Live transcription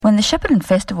When the Shepparton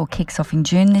Festival kicks off in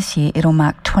June this year, it'll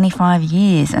mark 25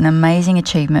 years, an amazing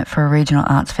achievement for a regional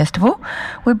arts festival.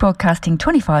 We're broadcasting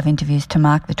 25 interviews to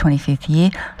mark the 25th year,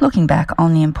 looking back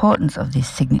on the importance of this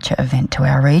signature event to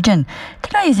our region.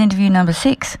 Today is interview number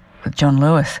 6 with John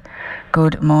Lewis.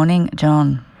 Good morning,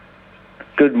 John.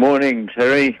 Good morning,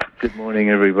 Terry. Good morning,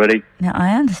 everybody. Now,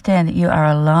 I understand that you are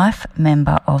a life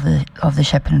member of the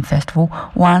Shepparton Festival,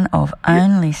 one of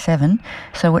only 7.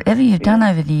 So whatever you've done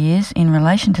over the years in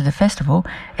relation to the festival,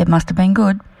 it must have been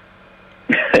good.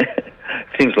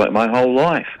 Seems like my whole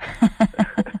life.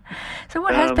 So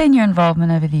what has been your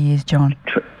involvement over the years, John?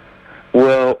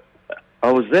 Well,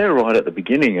 I was there right at the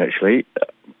beginning, actually,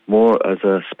 more as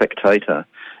a spectator.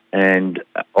 And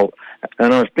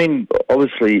I've been,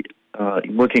 obviously,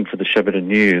 working for the Shepparton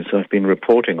News. I've been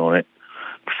reporting on it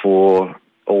for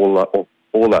all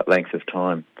that length of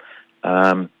time.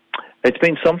 It's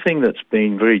been something that's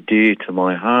been very dear to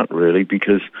my heart, really,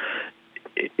 because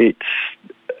it's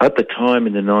at the time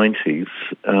in the 90s.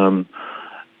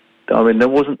 There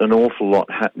wasn't an awful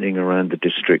lot happening around the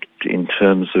district in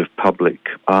terms of public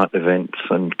art events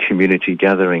and community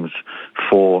gatherings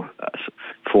for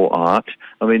art.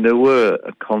 I mean, there were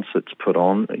concerts put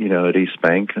on, at East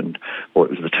Bank and it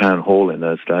was the town hall in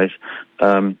those days.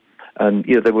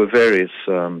 There were various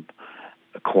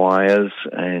choirs,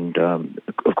 and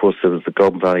of course there was the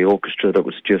Goulburn Valley Orchestra that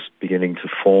was just beginning to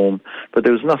form. But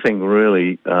there was nothing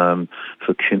really for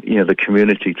the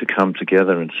community to come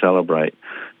together and celebrate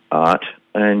art.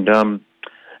 And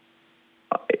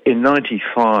in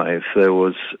 '95 there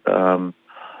was a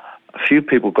few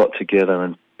people got together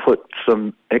and put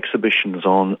some exhibitions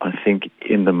on, I think,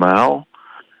 in the Mall,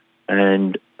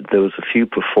 and there was a few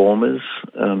performers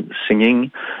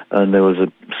singing, and there was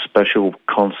a special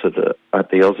concert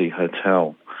at the Aussie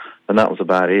Hotel, and that was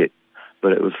about it.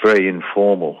 But it was very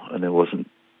informal, and there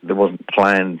wasn't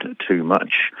planned too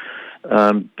much.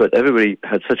 But everybody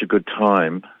had such a good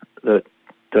time that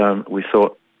we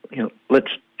thought,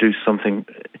 let's do something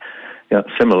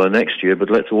similar next year, but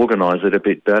let's organise it a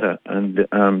bit better. And,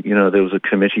 there was a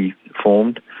committee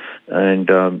formed, and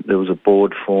there was a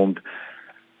board formed.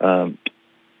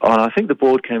 I think the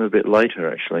board came a bit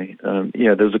later, actually.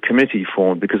 There was a committee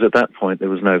formed because at that point there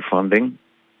was no funding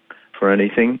for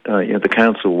anything. The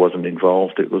council wasn't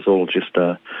involved. It was all just,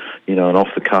 an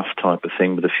off-the-cuff type of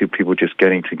thing with a few people just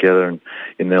getting together and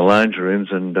in their lounge rooms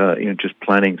and, just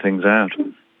planning things out.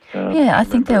 I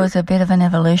think there was a bit of an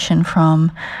evolution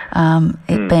from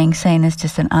it being seen as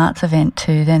just an arts event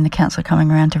to then the council coming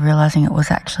around to realising it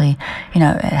was actually,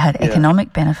 it had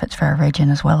economic benefits for our region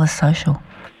as well as social.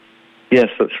 Yes,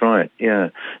 that's right. Yeah.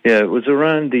 It was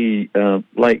around the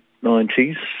late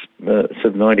 90s, so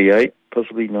 98,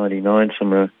 possibly 99,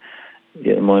 somewhere.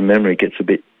 My memory gets a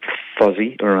bit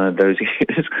fuzzy around those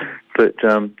years. But,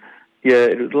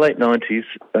 it was late 90s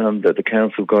that the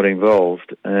council got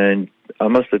involved, and I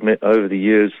must admit, over the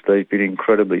years, they've been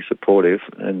incredibly supportive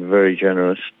and very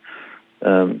generous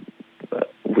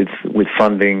with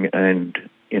funding and,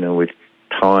 with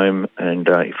time and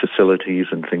facilities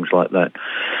and things like that.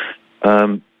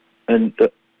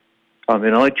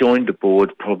 I joined the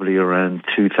board probably around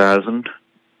 2000,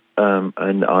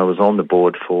 and I was on the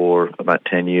board for about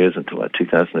 10 years until about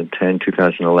 2010,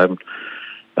 2011.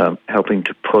 Helping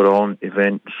to put on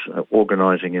events,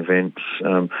 organising events.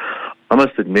 I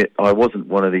must admit, I wasn't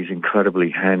one of these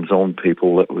incredibly hands-on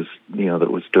people that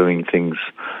was doing things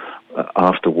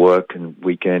after work and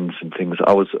weekends and things.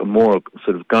 I was more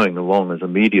sort of going along as a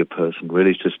media person,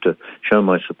 really, just to show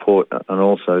my support and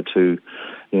also to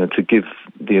give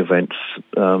the events,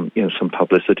 some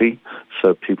publicity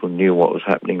so people knew what was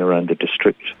happening around the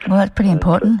district. Well, that's pretty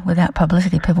important. Without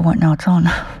publicity, people won't know it's on.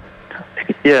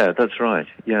 Yeah, that's right.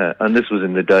 Yeah, and this was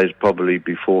in the days probably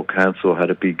before council had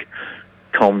a big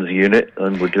comms unit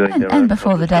and were doing their own. And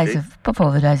before the days of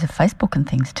Facebook and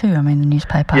things too. I mean, the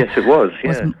newspaper. Yes, it was.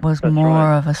 Yeah, was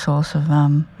more of a source of.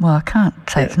 I can't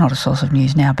say it's not a source of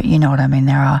news now, but you know what I mean.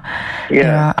 There are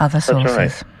other sources.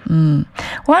 That's right.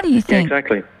 Why do you think? Yeah,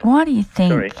 exactly. Why do you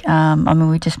think? Sorry.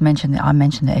 We just mentioned I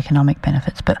mentioned the economic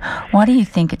benefits, but why do you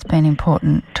think it's been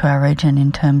important to our region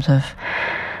in terms of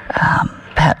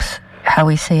perhaps how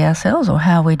we see ourselves or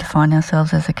how we define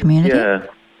ourselves as a community?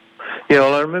 Yeah,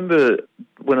 well, I remember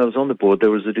when I was on the board,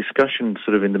 there was a discussion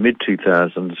sort of in the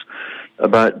mid-2000s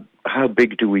about how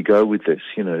big do we go with this?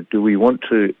 Do we want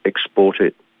to export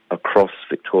it across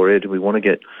Victoria? Do we want to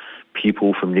get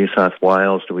people from New South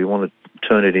Wales? Do we want to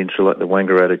turn it into like the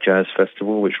Wangaratta Jazz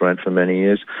Festival, which ran for many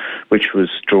years, which was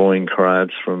drawing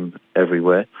crowds from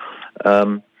everywhere?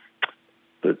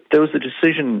 But there was a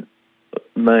decision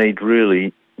made,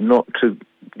 really, not to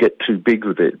get too big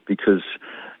with it because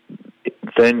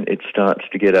then it starts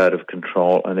to get out of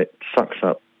control, and it sucks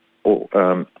up all,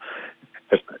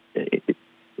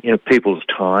 people's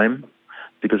time,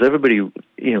 because everybody,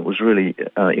 was really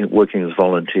working as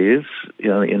volunteers,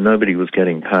 and nobody was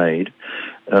getting paid,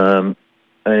 and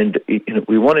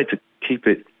we wanted to keep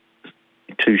it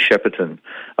to Shepparton,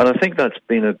 and I think that's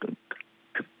been a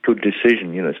good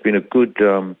decision. It's been a good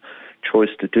choice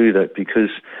to do that, because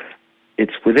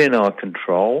it's within our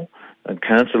control, and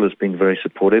council has been very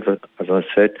supportive, as I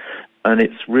said, and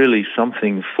it's really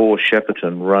something for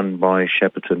Shepparton, run by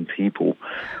Shepparton people.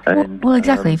 And, well,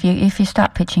 exactly. If you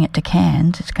start pitching it to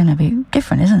Cairns, it's going to be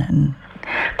different, isn't it? And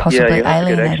possibly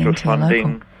alienating to your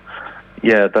local.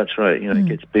 Yeah, that's right. It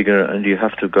gets bigger, and you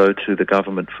have to go to the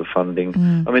government for funding.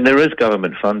 I mean, there is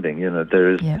government funding.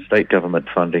 There is state government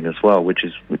funding as well, which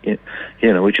is very,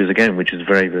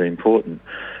 very important,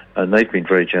 and they've been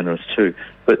very generous too.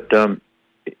 But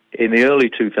in the early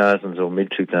 2000s or mid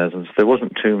 2000s, there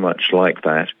wasn't too much like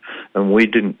that, and we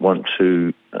didn't want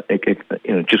to,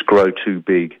 just grow too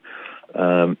big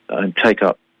and take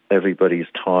up everybody's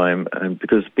time, and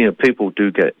because people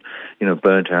do get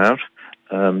burnt out.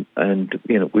 And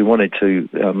we wanted to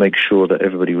make sure that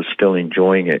everybody was still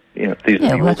enjoying it.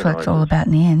 That's what it's all about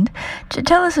in the end.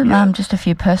 Tell us just a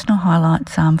few personal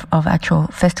highlights of actual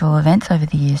festival events over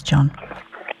the years, John.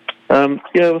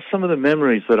 Some of the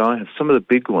memories that I have, some of the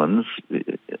big ones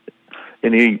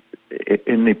in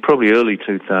the probably early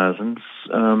 2000s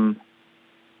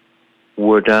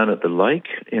were down at the lake,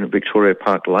 Victoria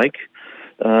Park Lake.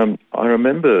 I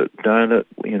remember down at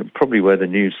probably where the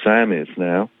new SAM is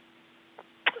now.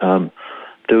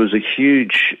 There was a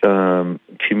huge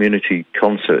community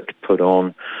concert put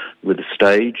on with a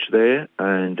stage there,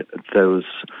 and there was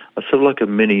a sort of like a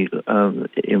mini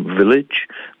village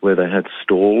where they had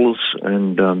stalls,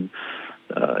 and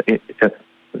a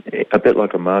bit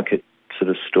like a market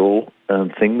sort of stall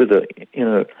thing with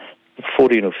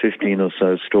 14 or 15 or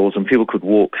so stalls, and people could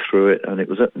walk through it, and it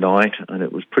was at night, and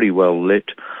it was pretty well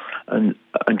lit. And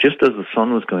just as the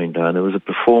sun was going down, there was a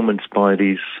performance by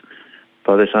this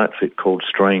outfit called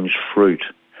Strange Fruit.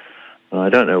 I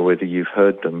don't know whether you've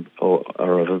heard them or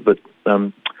other, but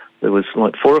there was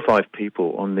like 4 or 5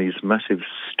 people on these massive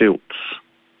stilts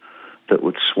that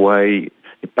would sway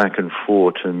back and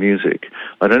forth to music.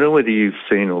 I don't know whether you've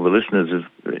seen, or the listeners have,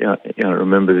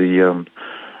 remember the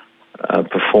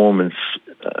performance,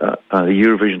 the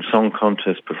Eurovision Song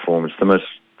Contest performance, the most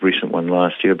recent one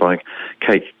last year by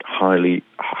Kate Heike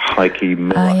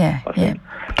Miller.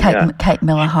 Kate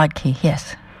Miller Heidke,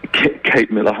 yes. Kate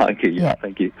Miller Heidke,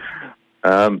 thank you.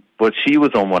 But she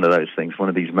was on one of those things, one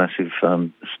of these massive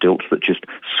stilts that just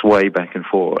sway back and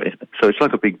forth. So it's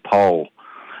like a big pole.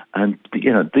 And,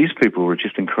 these people were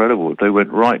just incredible. They went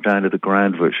right down to the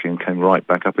ground virtually and came right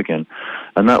back up again.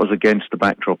 And that was against the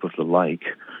backdrop of the lake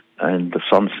and the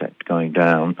sunset going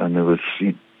down. And there was,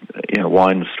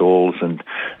 wine stalls. And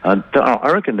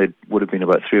I reckon there would have been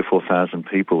about 3,000 or 4,000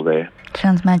 people there.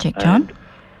 Sounds magic, John.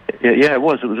 It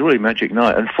was. It was a really magic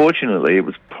night. Unfortunately, it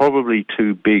was probably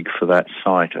too big for that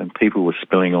site, and people were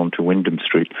spilling onto Wyndham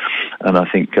Street, and I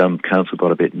think council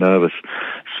got a bit nervous.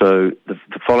 So the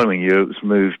following year, it was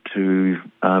moved to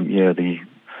the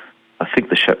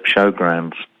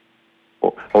showgrounds,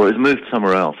 or it was moved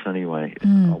somewhere else anyway,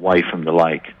 away from the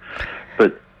lake.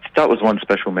 But that was one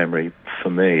special memory for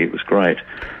me. It was great.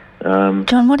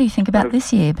 John, what do you think about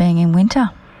this year being in winter?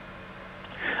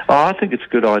 Oh, I think it's a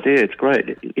good idea. It's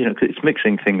great. It's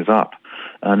mixing things up,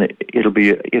 and it'll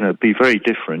be very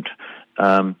different,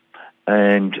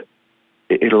 and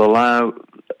it'll allow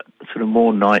sort of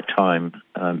more nighttime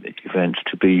events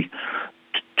to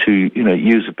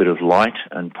use a bit of light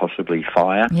and possibly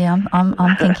fire. Yeah,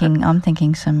 I'm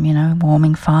thinking some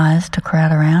warming fires to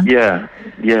crowd around. Yeah,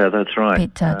 that's right.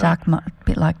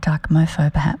 Bit like Dark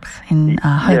Mofo perhaps in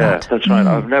Hobart. Yeah, that's right.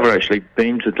 I've never actually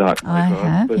been to Dark Mofo. I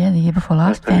have. The year before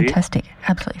last. Fantastic,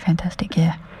 absolutely fantastic.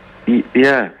 Yeah.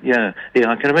 Yeah.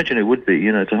 I can imagine it would be.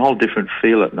 It's a whole different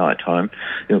feel at night time.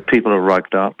 People are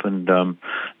rugged up, and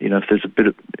if there's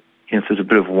a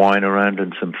bit of wine around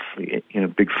and some,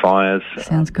 big fires.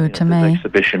 Sounds good to me.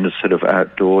 Exhibition is sort of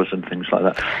outdoors and things like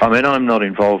that. I mean, I'm not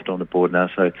involved on the board now,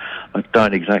 so I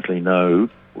don't exactly know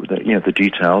the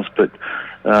details, but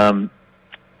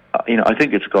I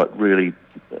think it's got really,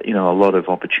 a lot of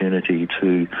opportunity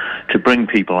to bring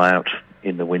people out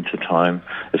in the winter time,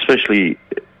 especially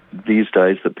these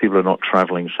days that people are not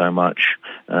travelling so much,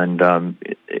 and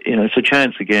it's a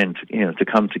chance again to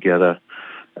come together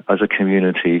as a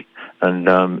community and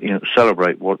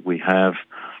celebrate what we have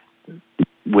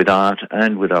with art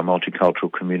and with our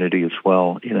multicultural community as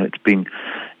well. It's been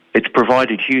it's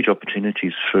provided huge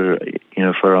opportunities for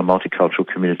our multicultural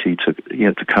community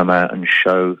to come out and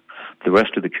show the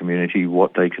rest of the community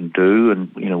what they can do,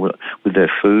 and with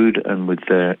their food and with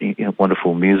their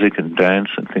wonderful music and dance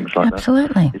and things like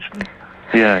Absolutely. that.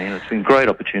 It's been great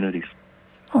opportunities.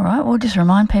 All right, well, just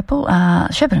remind people,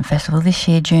 Shepparton Festival this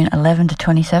year, June 11 to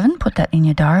 27. Put that in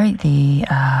your diary. The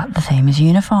theme is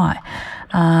Unify.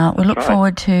 We look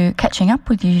forward to catching up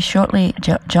with you shortly,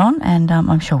 John, and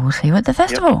I'm sure we'll see you at the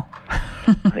festival.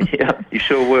 Yep. Yeah, you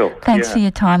sure will. Thanks for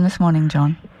your time this morning,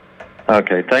 John.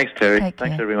 Okay, thanks, Terry. Take care.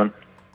 Thanks, everyone.